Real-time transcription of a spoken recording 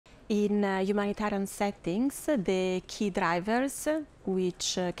In humanitarian settings, the key drivers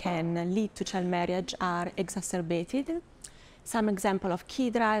which can lead to child marriage are exacerbated. Some examples of key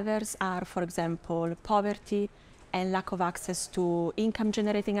drivers are, for example, poverty and lack of access to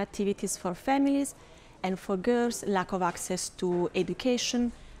income-generating activities for families, and for girls, lack of access to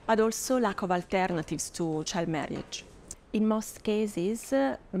education, but also lack of alternatives to child marriage. In most cases,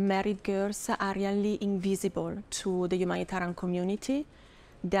 married girls are really invisible to the humanitarian community.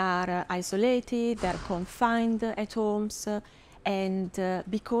 They are isolated, they are confined at homes, and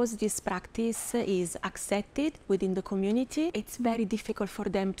because this practice is accepted within the community, it's very difficult for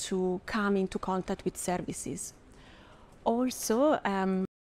them to come into contact with services. Also,